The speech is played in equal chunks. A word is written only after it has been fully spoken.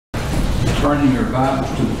Turning your Bibles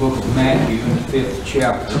to the book of Matthew in the 5th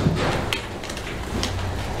chapter.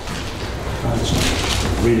 I'll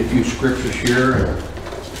just read a few scriptures here.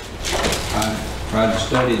 I tried to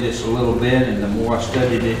study this a little bit, and the more I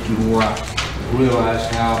studied it, the more I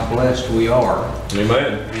realized how blessed we are.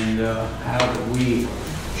 Amen. And how that we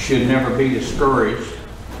should never be discouraged,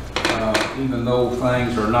 even though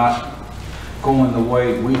things are not going the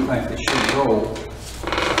way we think they should go.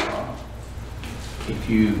 If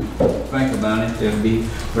you think about it,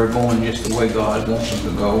 they're going just the way God wants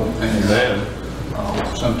them to go.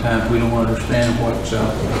 And sometimes we don't understand what's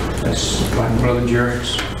that's like Brother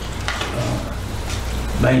Jared's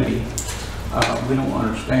baby. We don't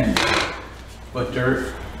understand it, but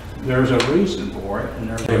there's a reason for it, and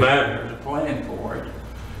there's a plan for it,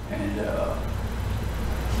 and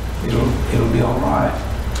it'll be all right.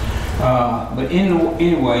 But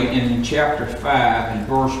anyway, in chapter 5 and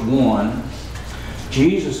verse 1.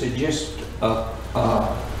 Jesus had just got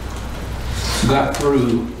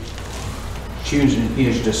through choosing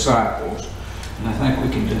his disciples, and I think we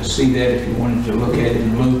can see that if you wanted to look at it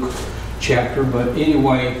in Luke chapter. But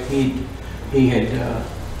anyway, he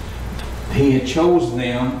had chosen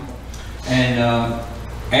them, and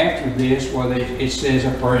after this, well, it says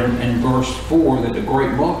up there in verse 4 that the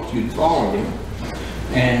great multitude followed him,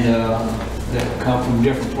 and that come from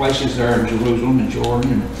different places there in Jerusalem and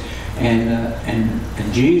Jordan.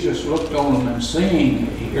 And Jesus looked on them, and seeing,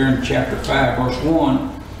 here in chapter 5 verse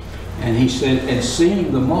 1, and he said, and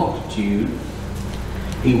seeing the multitude,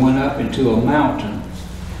 he went up into a mountain,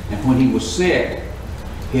 and when he was set,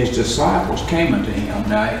 his disciples came unto him.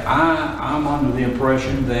 Now I'm under the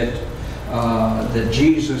impression that that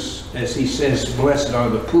Jesus, as he says, blessed are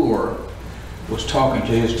the poor, was talking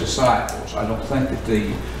to his disciples. I don't think that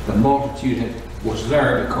the multitude was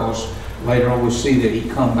there, because later on we see that he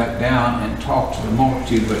come back down and talked to the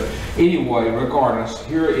multitude. But anyway, regardless,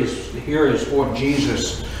 here is what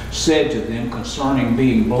Jesus said to them concerning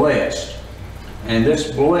being blessed. And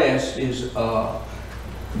this blessed is the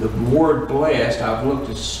word blessed. I've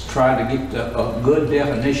looked to try to get a good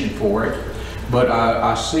definition for it, but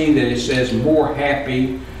I see that it says more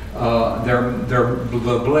happy.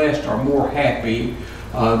 The blessed are more happy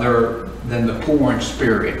than the poor in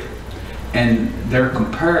spirit, and they're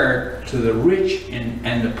compared to the rich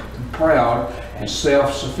and the proud and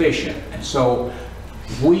self-sufficient. And so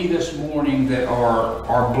we this morning that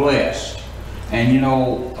are blessed, and you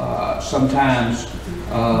know, sometimes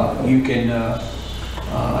you can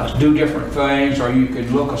do different things, or you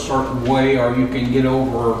can look a certain way, or you can get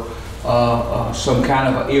over some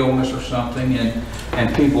kind of an illness or something,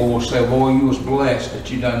 and people will say, boy, you was blessed that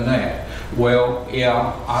you done that. Well,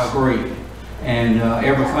 yeah, I agree. And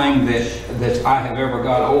everything that I have ever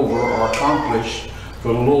got over or accomplished,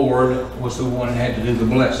 the Lord was the one that had to do the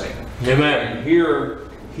blessing. Amen. And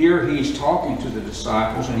here he's talking to the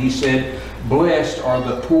disciples, and he said, blessed are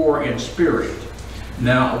the poor in spirit.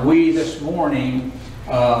 Now we this morning,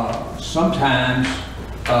 sometimes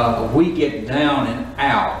we get down and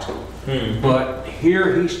out, but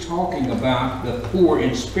here he's talking about the poor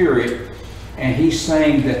in spirit, and he's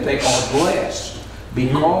saying that they are blessed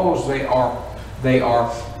because they are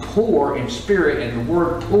poor in spirit. And the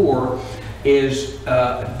word poor is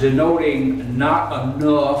denoting not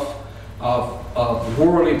enough of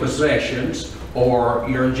worldly possessions, or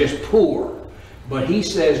you're just poor. But he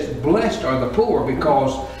says blessed are the poor,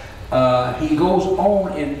 because he goes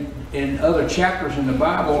on in other chapters in the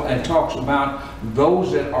Bible and talks about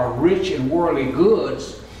those that are rich in worldly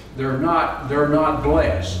goods, they're not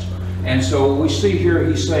blessed. And so we see here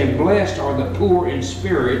he's saying blessed are the poor in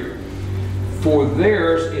spirit, for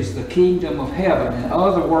theirs is the kingdom of heaven. In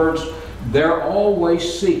other words, they're always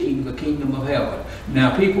seeking the kingdom of heaven.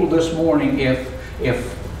 Now people this morning, if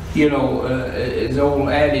you know, the old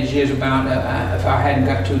adage is about if I hadn't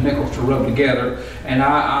got two nickels to rub together, and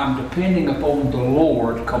I'm depending upon the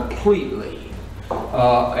Lord completely,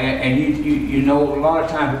 and you know, a lot of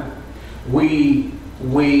times we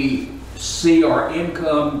see our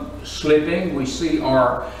income slipping, we see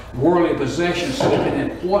our worldly possessions slipping,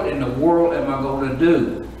 and what in the world am I going to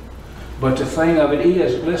do? But the thing of it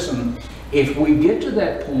is, listen, if we get to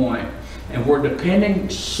that point and we're depending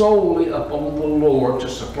solely upon the Lord to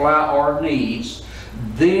supply our needs,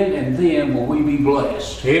 then and then will we be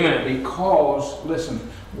blessed. Amen. Because, listen,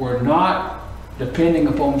 we're not depending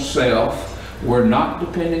upon self, we're not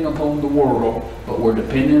depending upon the world, but we're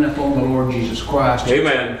depending upon the Lord Jesus Christ.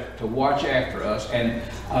 Amen. To watch after us. And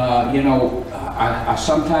you know, I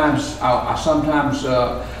sometimes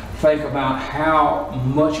think about how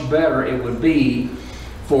much better it would be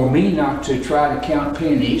for me not to try to count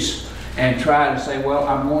pennies and try to say, well,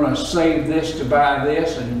 I'm going to save this to buy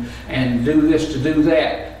this and do this to do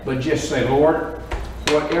that. But just say, Lord,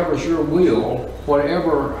 whatever's your will,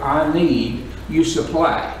 whatever I need, you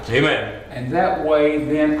supply it. Amen. And that way,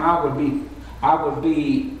 then I would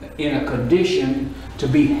be in a condition to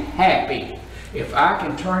be happy. If I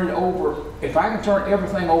can turn it over, if I can turn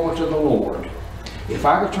everything over to the Lord, if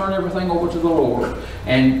I could turn everything over to the Lord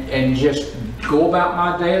and just go about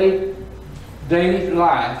my daily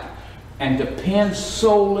life and depend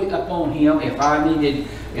solely upon Him if I needed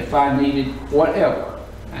whatever,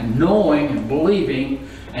 and knowing and believing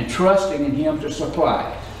and trusting in Him to supply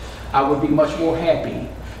it, I would be much more happy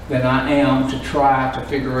than I am to try to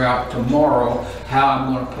figure out tomorrow how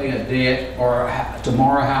I'm going to pay a debt, or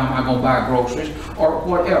tomorrow how am I going to buy groceries, or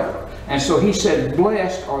whatever. And so he said,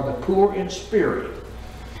 blessed are the poor in spirit,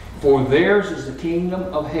 for theirs is the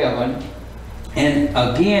kingdom of heaven. And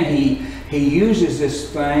again, he uses this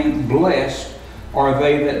thing, blessed are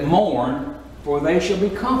they that mourn, for they shall be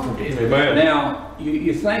comforted. Amen. Now,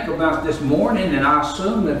 you think about this mourning, and I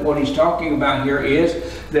assume that what he's talking about here is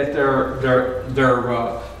that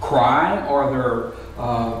they're crying, or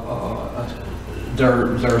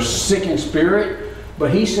they're sick in spirit,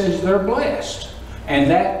 but he says they're blessed. And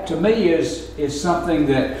that to me is something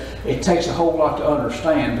that it takes a whole lot to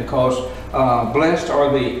understand, because blessed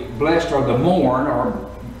are the mourn, or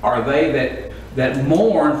are they that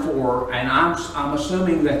mourn for, and I'm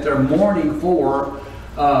assuming that they're mourning for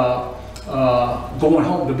going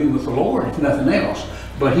home to be with the Lord, if nothing else.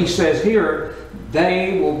 But he says here,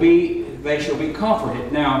 they shall be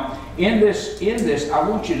comforted. Now, in this, I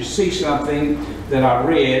want you to see something that I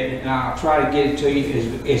read, and I'll try to get it to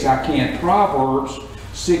you as I can. Proverbs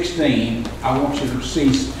 16. I want you to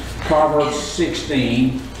see Proverbs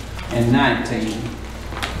 16 and 19.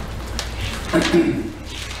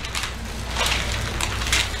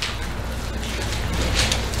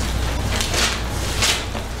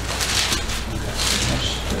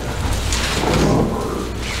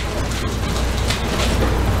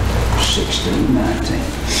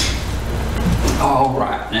 All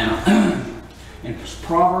right, now, in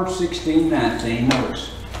Proverbs 16:19,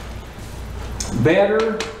 notice,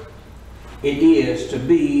 better it is to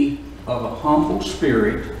be of a humble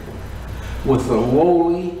spirit with the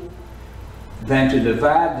lowly than to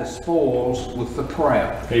divide the spoils with the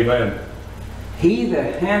proud. Amen. He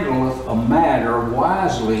that handleth a matter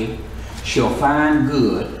wisely shall find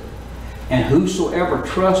good, and whosoever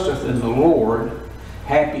trusteth in the Lord,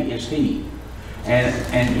 happy is he.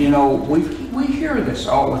 And you know, we hear this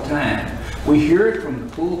all the time. We hear it from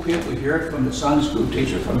the pulpit, we hear it from the Sunday school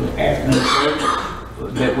teacher, from the afternoon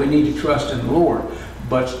church, that we need to trust in the Lord.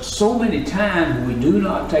 But so many times we do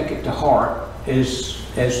not take it to heart as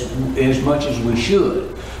much as we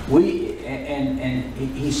should. I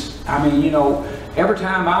mean, you know, every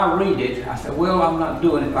time I read it, I say, well, I'm not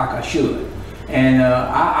doing it like I should. And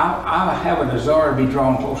I have a desire to be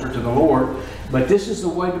drawn closer to the Lord. But this is the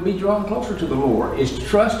way to be drawn closer to the Lord, is to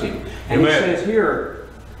trust Him. And Amen. He says here,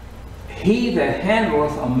 he that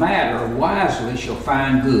handleth a matter wisely shall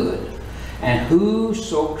find good, and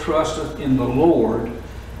whoso trusteth in the Lord,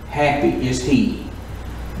 happy is he.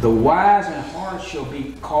 The wise in heart shall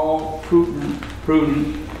be called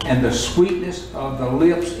prudent, and the sweetness of the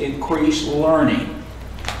lips increase learning.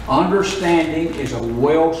 Understanding is a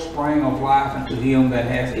wellspring of life unto him that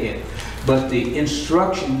hath it, but the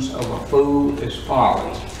instructions of a fool is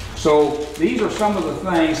folly. So these are some of the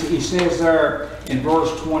things that he says there in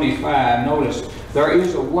verse 25. Notice, there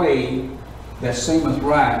is a way that seemeth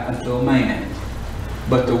right unto a man,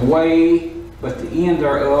 but the end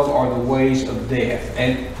thereof are the ways of death.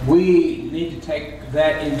 And we need to take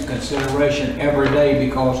that into consideration every day,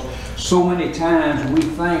 because so many times we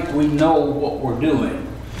think we know what we're doing,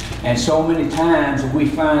 and so many times we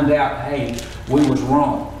find out, hey, we was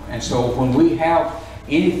wrong. And so when we have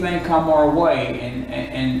anything come our way,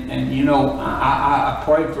 and you know, I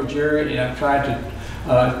prayed for Jared, and I tried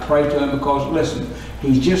to pray to him, because listen,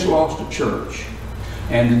 he's just lost a church,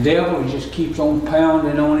 and the devil just keeps on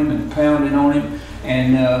pounding on him and pounding on him,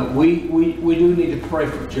 and we do need to pray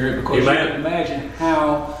for Jared, because Amen. You can imagine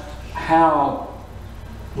how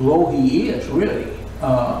low he is, really,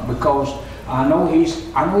 because I know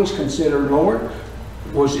he's considered, Lord,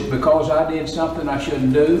 was it because I did something I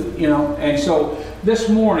shouldn't do? You know, and so this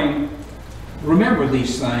morning, remember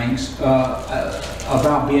these things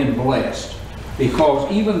about being blessed,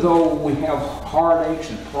 because even though we have heartaches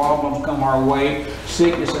and problems come our way,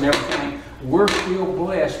 sickness and everything, we're still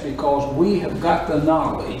blessed because we have got the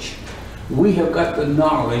knowledge. We have got the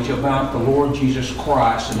knowledge about the Lord Jesus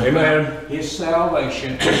Christ and Amen. about His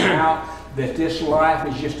salvation, and how that this life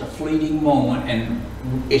is just a fleeting moment, and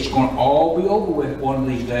it's going to all be over with one of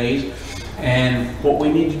these days. And what we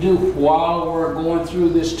need to do while we're going through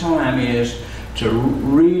this time is to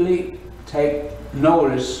really take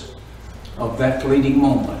notice of that fleeting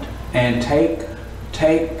moment, and take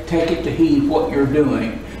it to heed what you're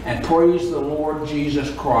doing, and praise the Lord Jesus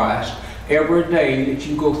Christ every day that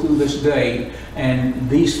you go through this day. And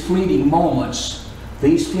these fleeting moments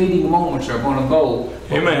are going to go.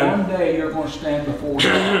 Amen. One day you're going to stand before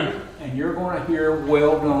God, and you're going to hear,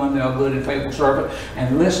 "Well done, thou good and faithful servant."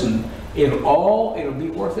 And listen, it'll be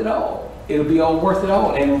worth it all. It'll be all worth it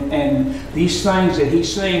all. And these things that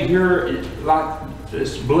he's saying here, like,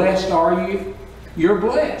 blessed are you. You're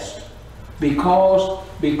blessed because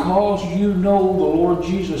you know the Lord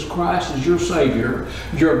Jesus Christ is your Savior.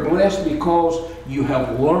 You're blessed because you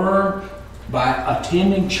have learned by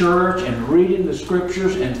attending church and reading the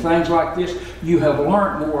scriptures and things like this. You have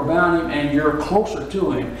learned more about Him, and you're closer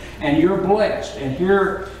to Him, and you're blessed. And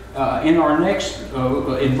here in our next,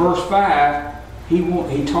 in verse 5,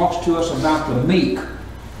 he talks to us about the meek.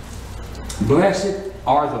 Blessed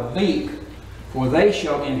are the meek, for they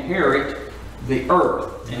shall inherit the earth.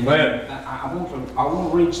 And I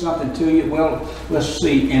want to read something to you. Well, let's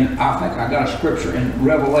see. And I think I got a scripture in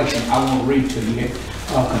Revelation I want to read to you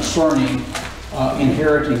concerning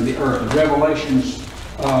inheriting the earth. Revelations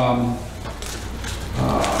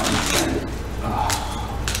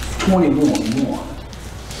 21:1.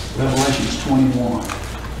 Revelations 21.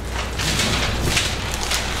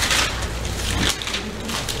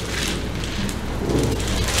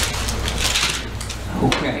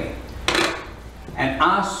 Okay. And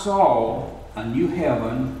I saw a new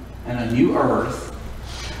heaven and a new earth,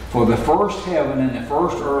 for the first heaven and the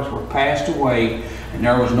first earth were passed away, and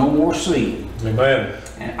there was no more sea. Amen.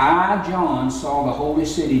 And I, John, saw the holy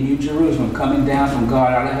city, New Jerusalem, coming down from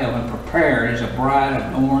God out of heaven, prepared as a bride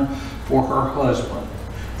adorned for her husband.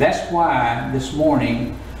 That's why this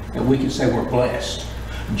morning that we can say we're blessed.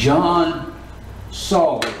 John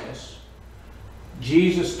saw this.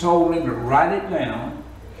 Jesus told him to write it down.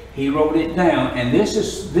 He wrote it down, and this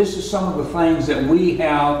is some of the things that we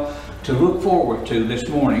have to look forward to this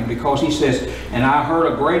morning, because he says, "And I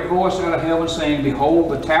heard a great voice out of heaven saying, Behold,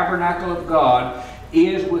 the tabernacle of God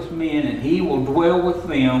is with men, and He will dwell with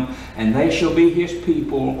them, and they shall be His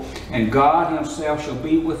people, and God Himself shall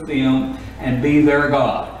be with them, and be their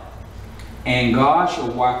God. And God shall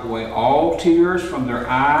wipe away all tears from their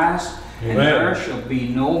eyes, and there shall be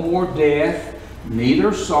no more death,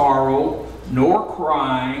 neither sorrow, nor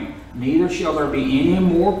crying, neither shall there be any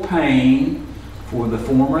more pain, for the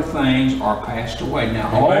former things are passed away." Now,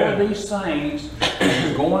 all of these things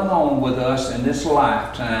that are going on with us in this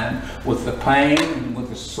lifetime, with the pain and with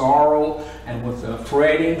the sorrow and with the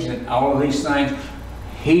frettings and all of these things,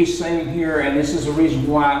 he's saying here, and this is the reason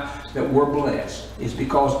why that we're blessed, is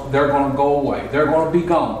because they're going to go away. They're going to be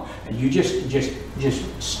gone. And you just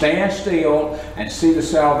stand still and see the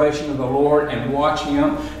salvation of the Lord and watch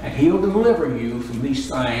Him, and He'll deliver you from these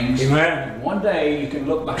things. Amen. And one day you can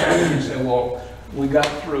look behind you and say, "Well, we got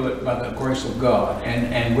through it by the grace of God."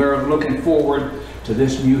 And we're looking forward to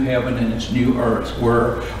this new heaven and this new earth,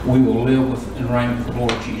 where we will live with and reign with the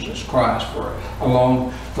Lord Jesus Christ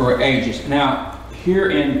for ages. Now,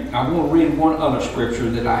 I want to read one other scripture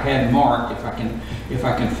that I had marked, if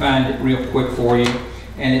I can find it real quick for you,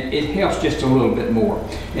 and it helps just a little bit more.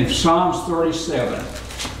 In Psalms 37,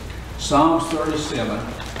 Psalms 37.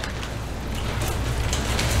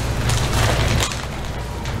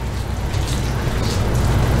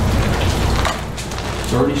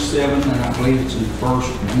 And I believe it's in verse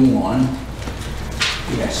 1.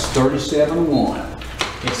 Yes, 37:1.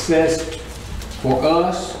 It says, "For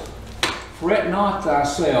us, fret not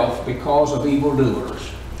thyself because of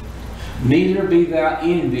evildoers, neither be thou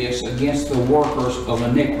envious against the workers of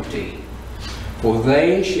iniquity. For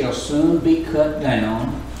they shall soon be cut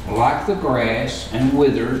down like the grass, and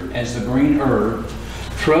withered as the green herb.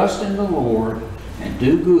 Trust in the Lord, and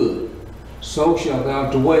do good. So shall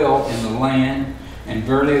thou dwell in the land, and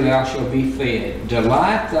verily thou shalt be fed.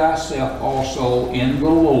 Delight thyself also in the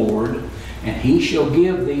Lord, and He shall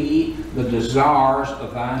give thee the desires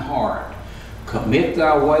of thine heart. Commit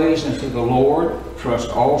thy ways unto the Lord,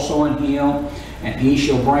 trust also in Him, and He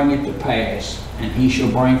shall bring it to pass. And He shall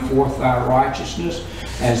bring forth thy righteousness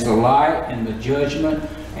as the light, and the judgment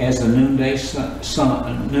as the noonday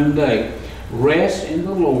noonday. Rest in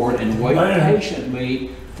the Lord, and wait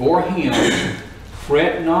patiently for Him.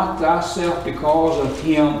 Fret not thyself because of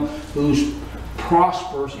him who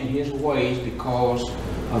prospers in his ways, because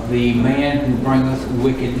of the man who bringeth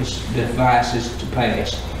wickedness devices to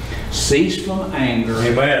pass. Cease from anger,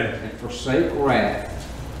 and forsake wrath.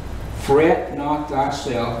 Fret not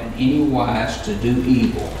thyself in any wise to do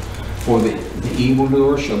evil, for the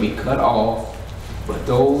evildoer shall be cut off, but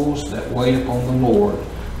those that wait upon the Lord,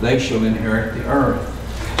 they shall inherit the earth.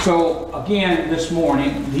 So again, this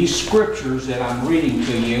morning, these scriptures that I'm reading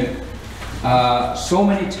to you, so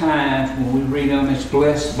many times when we read them, it's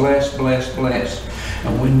blessed, blessed, blessed, blessed.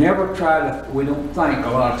 And we never we don't think a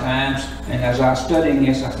lot of times, and as I was studying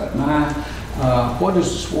this, I thought, what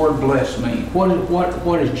does this word blessed mean?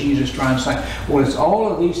 What is Jesus trying to say? Well, it's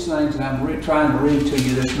all of these things that I'm trying to read to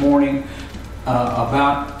you this morning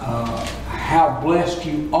about how blessed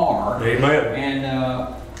you are. Amen.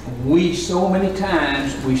 And we so many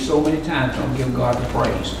times don't give God the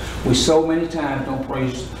praise. We so many times don't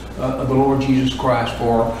praise the Lord Jesus Christ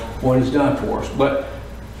for what He's done for us. But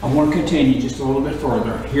I want to continue just a little bit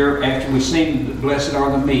further. Here, after we sing, blessed are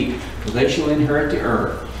the meek, for they shall inherit the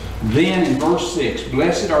earth. Then in verse 6,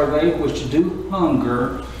 blessed are they which do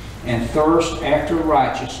hunger and thirst after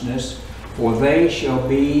righteousness, for they shall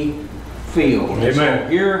be filled. Amen. So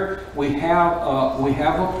here we have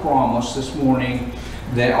a promise this morning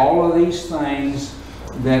that all of these things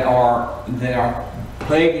that are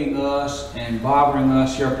plaguing us and bothering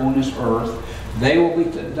us here upon this earth, they will be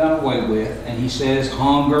done away with. And he says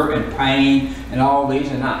hunger and pain and all these,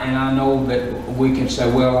 and I know that we can say,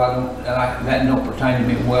 well, that don't pertain to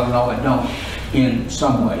me. Well, no, it don't in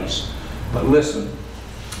some ways. But listen,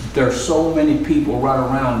 there's so many people right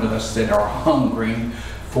around us that are hungering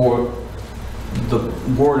for the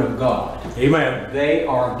Word of God. Amen. They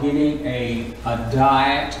are getting a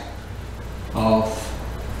diet of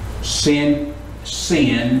sin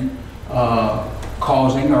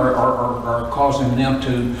causing or causing them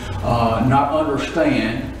to not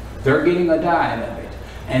understand. They're getting a diet of it,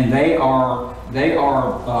 and they are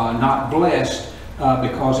not blessed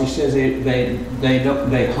because he says they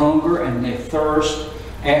hunger and they thirst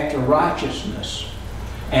after righteousness.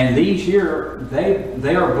 And these here,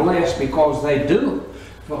 they are blessed because they do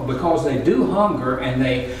hunger and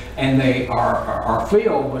they are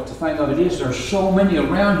filled. But the thing of it is, there's so many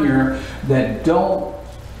around here that don't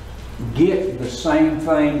get the same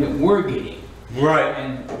thing that we're getting. Right.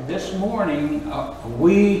 And this morning,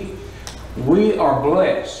 we are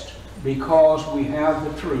blessed because we have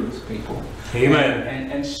the truth, people.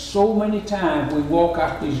 Amen. And so many times we walk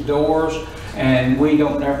out these doors and we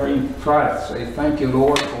don't ever even try to say, thank you,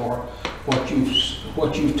 Lord, for what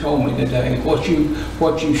you've told me today, what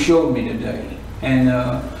you showed me today. And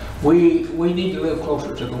we need to live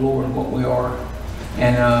closer to the Lord than what we are.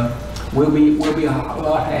 And we'll be a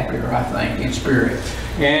lot happier, I think, in spirit.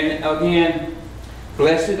 And again,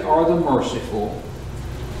 blessed are the merciful,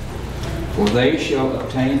 for they shall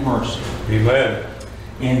obtain mercy. Amen.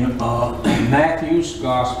 In Matthew's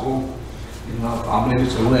Gospel, I believe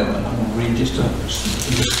it's 11. I'm going to read just a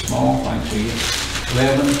small thing to you.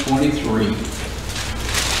 11:23.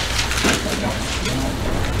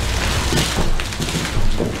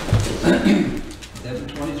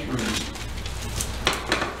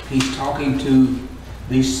 11:23. He's talking to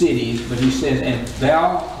these cities, but he says, and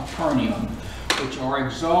thou, Capernaum, which are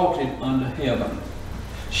exalted unto heaven,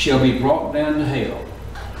 shall be brought down to hell.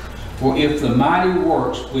 For if the mighty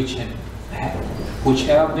works which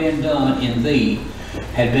have been done in thee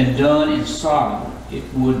had been done in Sodom, it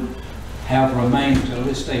would have remained until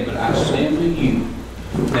this day. But I say unto you,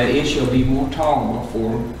 that it shall be more tolerable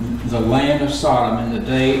for the land of Sodom in the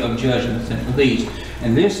day of judgment than for these.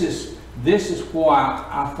 And this is why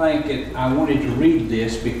I think that I wanted to read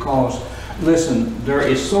this, because listen, there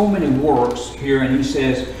is so many works here, and he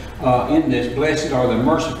says in this, blessed are the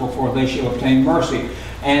merciful, for they shall obtain mercy.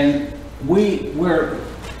 And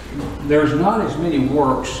there's not as many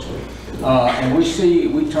works, and we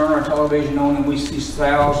turn our television on and we see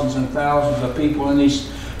thousands and thousands of people in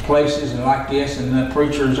these places and like this, and the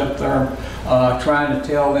preacher's up there trying to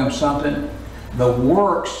tell them something. The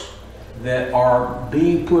works that are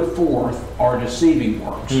being put forth are deceiving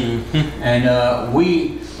works. Mm-hmm. And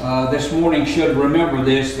we this morning should remember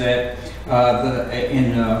this, that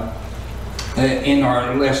in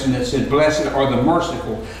our lesson it said, blessed are the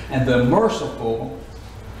merciful, and the merciful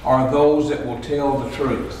are those that will tell the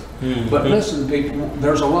truth. Mm-hmm. But listen, people,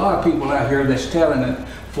 there's a lot of people out here that's telling it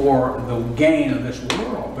for the gain of this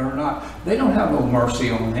world. They don't have no mercy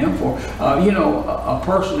on them. For a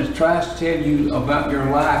person that tries to tell you about your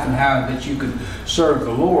life and how that you can serve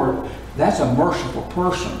the Lord, that's a merciful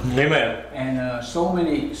person. Amen. And so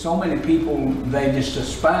many people, they just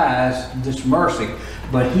despise this mercy.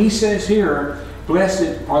 But he says here,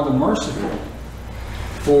 blessed are the merciful,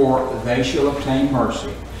 for they shall obtain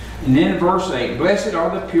mercy. And then in verse 8, blessed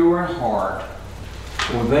are the pure in heart,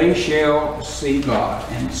 for they shall see God.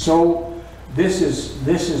 And so this is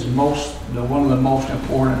one of the most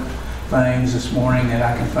important things this morning that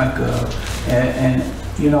I can think of. And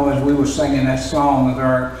you know, as we were singing that song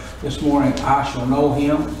this morning, I shall know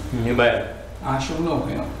him. You bet. I shall know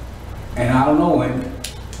him. And I'll know him.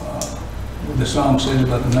 The song says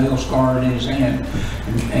about the nail scar in his hand.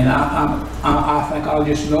 And I think I'll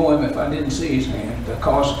just know him if I didn't see his hand,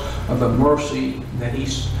 because of the mercy that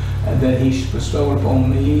he's bestowed upon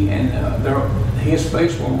me, and his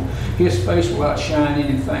face will outshine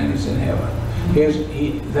anything that's in heaven.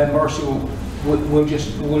 That mercy we'll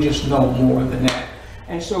just know more than that.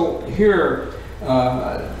 And so here,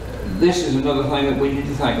 this is another thing that we need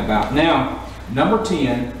to think about. Now, number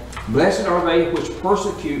 10, blessed are they which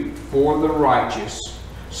persecute for the righteous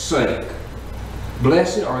sake.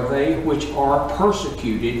 Blessed are they which are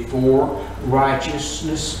persecuted for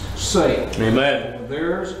righteousness' sake. Amen. For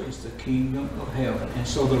theirs is the kingdom of heaven. And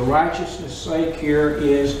so the righteousness' sake here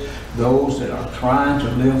is those that are trying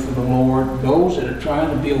to live for the Lord, those that are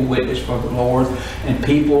trying to be a witness for the Lord, and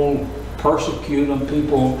people persecute them,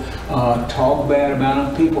 people talk bad about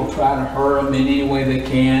them, people try to hurt them in any way they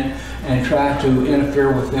can, and try to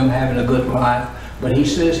interfere with them having a good life. But he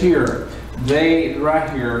says here,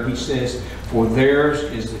 he says, for theirs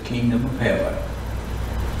is the kingdom of heaven.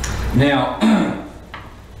 Now,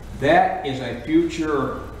 that is a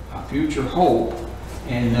future hope,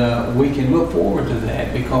 and we can look forward to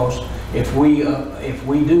that, because if we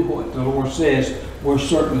do what the Lord says, we're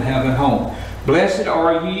certain to have it home. Blessed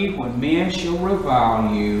are ye when men shall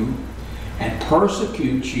revile you and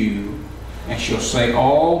persecute you, and shall say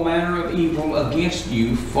all manner of evil against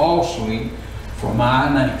you falsely for my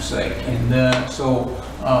name's sake. And so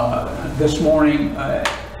this morning,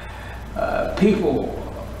 people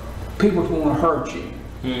want to hurt you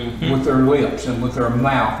with their lips and with their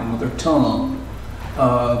mouth and with their tongue.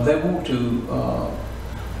 They want to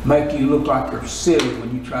make you look like you're silly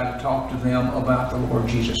when you try to talk to them about the Lord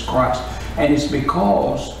Jesus Christ. And it's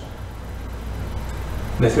because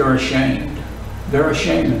that they're ashamed. They're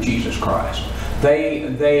ashamed of Jesus Christ. They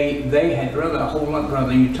had a whole lot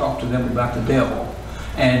rather you talk to them about the devil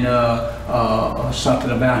and something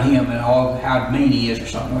about him and how mean he is or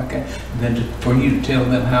something like that, than for you to tell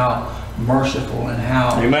them how merciful and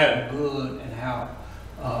how good and how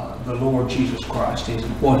the Lord Jesus Christ is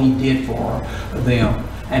and what he did for them.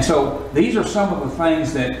 And so these are some of the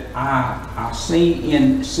things that I see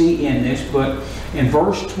in this. But in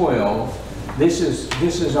verse 12, this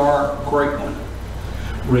is our great one.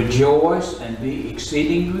 Rejoice and be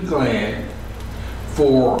exceedingly glad,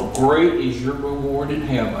 for great is your reward in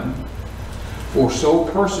heaven. For so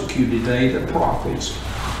persecuted they the prophets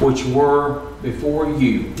which were before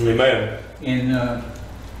you. Amen. And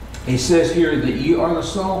it says here that you are the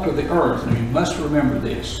salt of the earth, and you must remember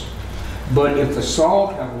this. But if the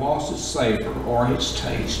salt have lost its savor or its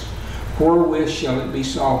taste, wherewith shall it be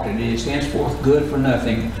salted? It is henceforth good for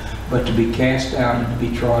nothing, but to be cast out and to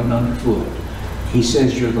be trodden underfoot. He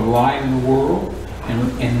says you're the light of the world,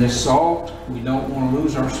 and this salt, we don't want to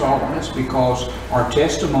lose our saltness, because our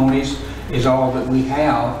testimonies is all that we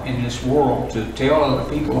have in this world to tell other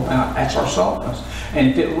people about. That's our saltness.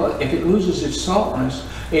 And if it loses its saltness,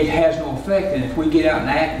 it has no effect. And if we get out and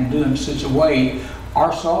act and do in such a way,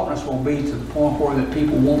 our saltness will be to the point where the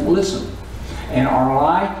people won't listen. And our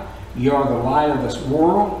light, you are the light of this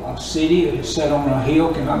world. A city that is set on a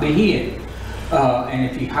hill cannot be hid. And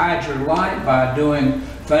if you hide your light by doing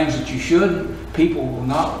things that you shouldn't, people will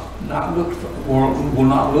not look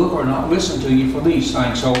or not listen to you for these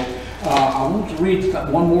things. So I want to read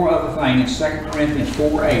one more other thing in 2 Corinthians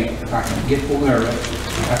 4:8. If I can get full there,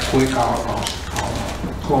 that's quick. I'll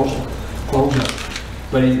close up.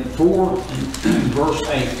 But in verse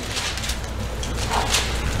 8,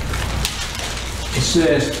 it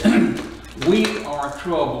says, we are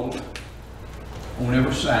troubled on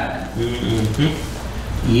every side,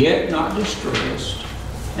 yet not distressed.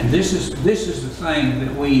 And this is the thing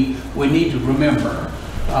that we need to remember.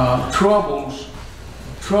 Troubles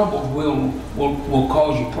will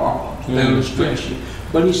cause you problems. They'll distress you.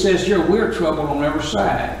 But he says here, we're troubled on every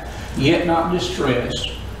side, yet not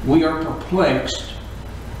distressed. We are perplexed,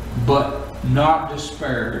 but not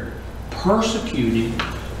despaired, persecuted,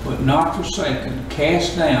 but not forsaken,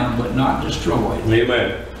 cast down, but not destroyed.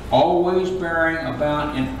 Amen. Always bearing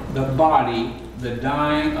about in the body the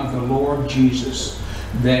dying of the Lord Jesus,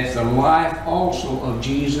 that the life also of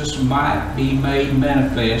Jesus might be made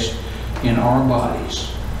manifest in our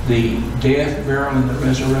bodies. The death, burial, and the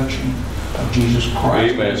resurrection of Jesus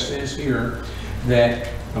Christ. Amen. It says here that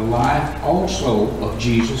the life also of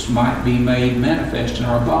Jesus might be made manifest in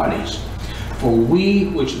our bodies. For we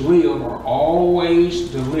which live are always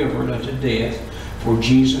delivered unto death for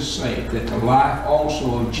Jesus' sake, that the life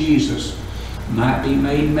also of Jesus might be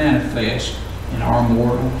made manifest in our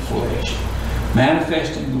mortal flesh.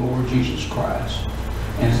 Manifesting the Lord Jesus Christ.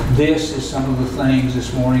 And this is some of the things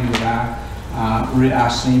this morning that I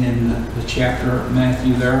seen in the chapter of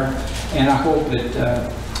Matthew there, and I hope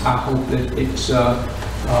that it's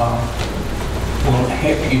will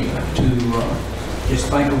help you to just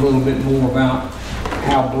think a little bit more about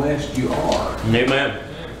how blessed you are. Amen.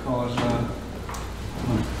 Because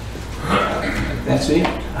that's it.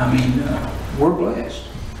 I mean, we're blessed.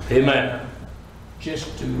 Amen.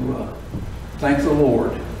 Just to thank the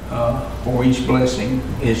Lord for each blessing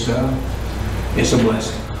is a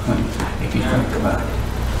blessing. If you think about it,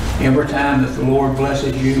 every time that the Lord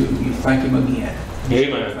blesses you, you thank Him again.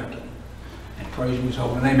 Amen. Thank Him and praise His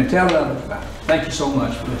holy name and tell others about it. Thank you so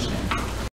much for listening.